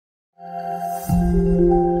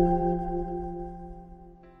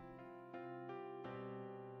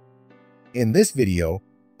In this video,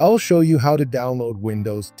 I'll show you how to download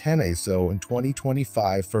Windows 10 ISO in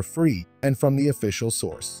 2025 for free and from the official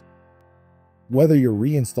source. Whether you're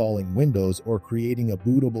reinstalling Windows or creating a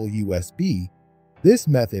bootable USB, this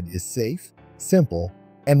method is safe, simple,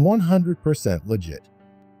 and 100% legit.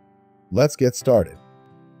 Let's get started.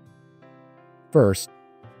 First,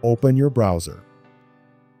 open your browser.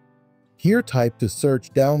 Here type to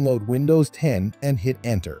search Download Windows 10 and hit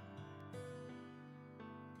Enter.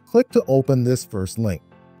 Click to open this first link.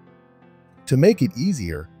 To make it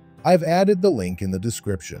easier, I've added the link in the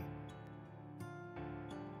description.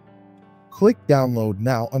 Click Download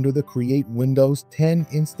Now under the Create Windows 10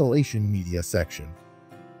 Installation Media section.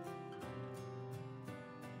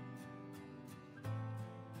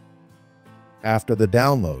 After the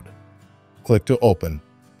download, click to open.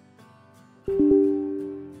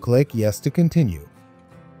 Click Yes to continue.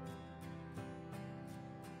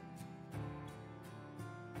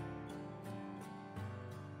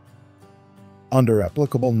 Under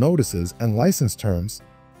Applicable Notices and License Terms,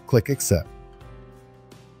 click Accept.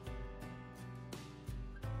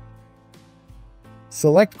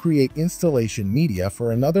 Select Create Installation Media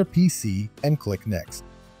for another PC and click Next.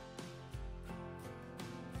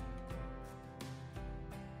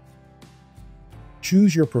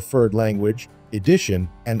 Choose your preferred language, edition,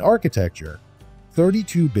 and architecture,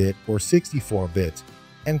 32-bit or 64-bit,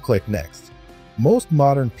 and click Next. Most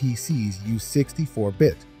modern PCs use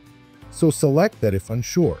 64-bit, so select that if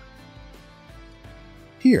unsure.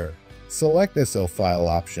 Here, select ISO file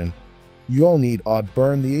option. You'll need to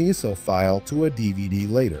burn the ISO file to a DVD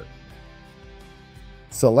later.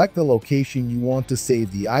 Select the location you want to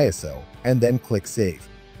save the ISO and then click Save.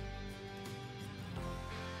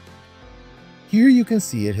 Here you can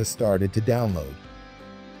see it has started to download.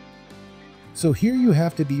 So here you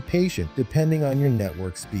have to be patient depending on your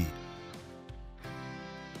network speed.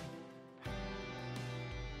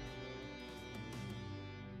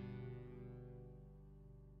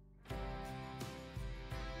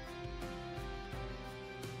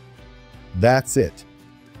 That's it.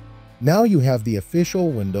 Now you have the official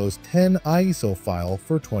Windows 10 ISO file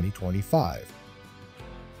for 2025.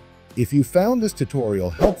 If you found this tutorial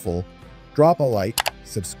helpful, drop a like,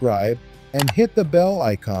 subscribe, and hit the bell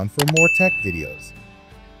icon for more tech videos.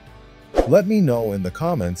 Let me know in the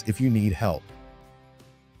comments if you need help.